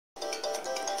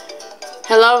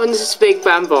Hello, and this is Big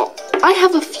Bambot. I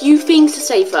have a few things to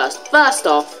say first. First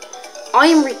off, I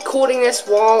am recording this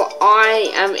while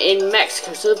I am in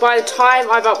Mexico, so by the time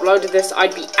I've uploaded this,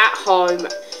 I'd be at home,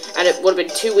 and it would have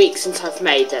been 2 weeks since I've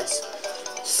made this.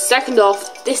 Second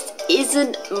off, this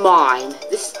isn't mine.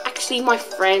 This is actually my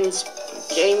friend's,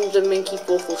 James and Minky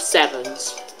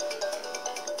 447's.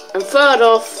 And third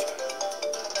off,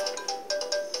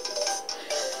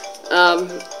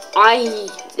 I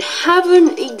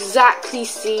haven't exactly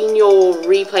seen your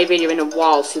replay video in a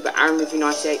while,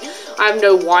 superaaronreview98. I have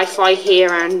no Wi-Fi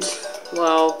here, and,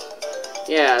 well,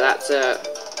 yeah, that's it.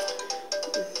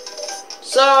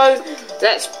 So,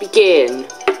 let's begin.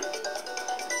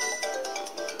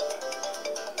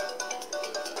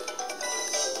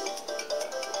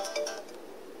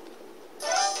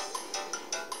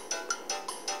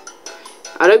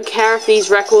 I don't care if these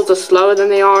records are slower than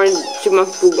they are in Super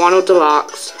Mario 1 or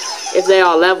Deluxe, if they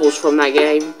are levels from that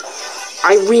game.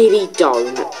 I really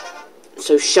don't.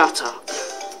 So shut up.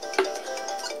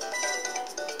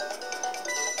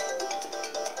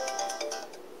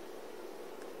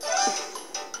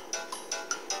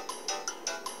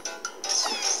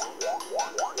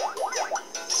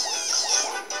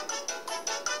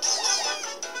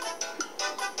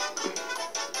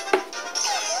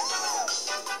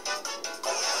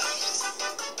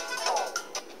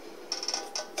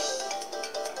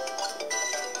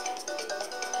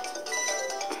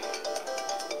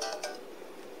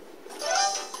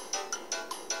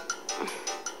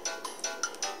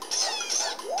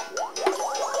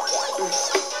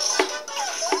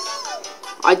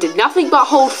 I did nothing but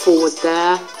hold forward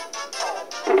there.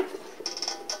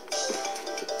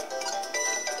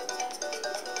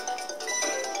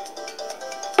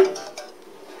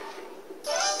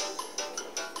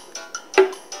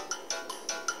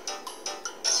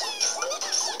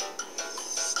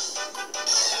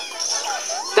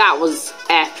 That was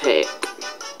epic.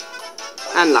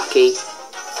 And lucky.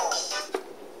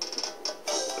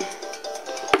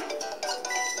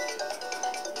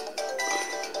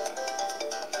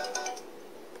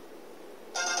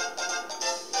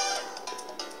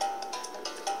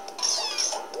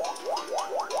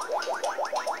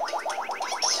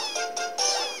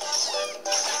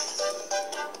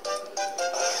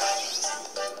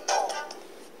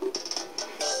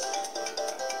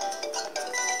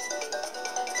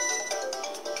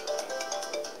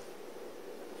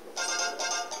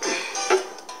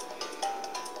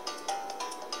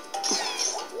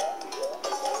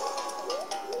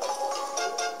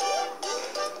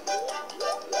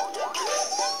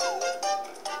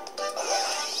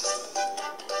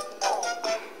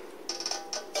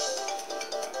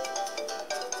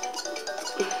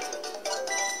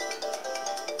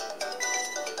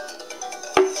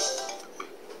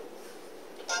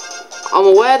 I'm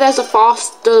aware there's a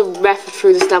faster method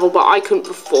through this level, but I couldn't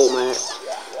perform it.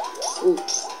 Ooh.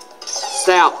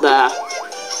 Stay up there.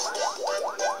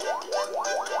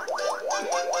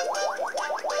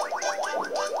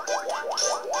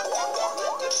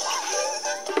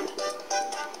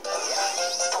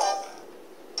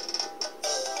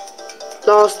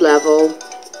 Last level.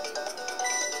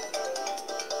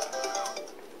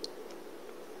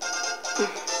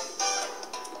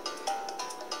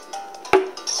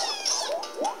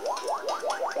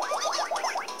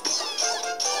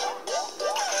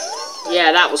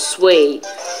 Yeah, that was sweet.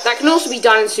 That can also be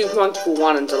done in Super Mario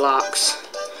 1 and Deluxe.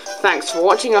 Thanks for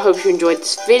watching. I hope you enjoyed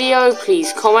this video.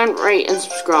 Please comment, rate, and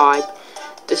subscribe.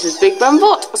 This is Big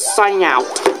Bambot signing out.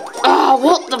 Ah,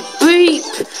 what the beep!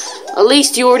 At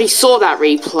least you already saw that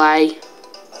replay.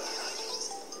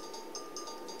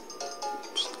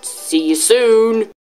 See you soon.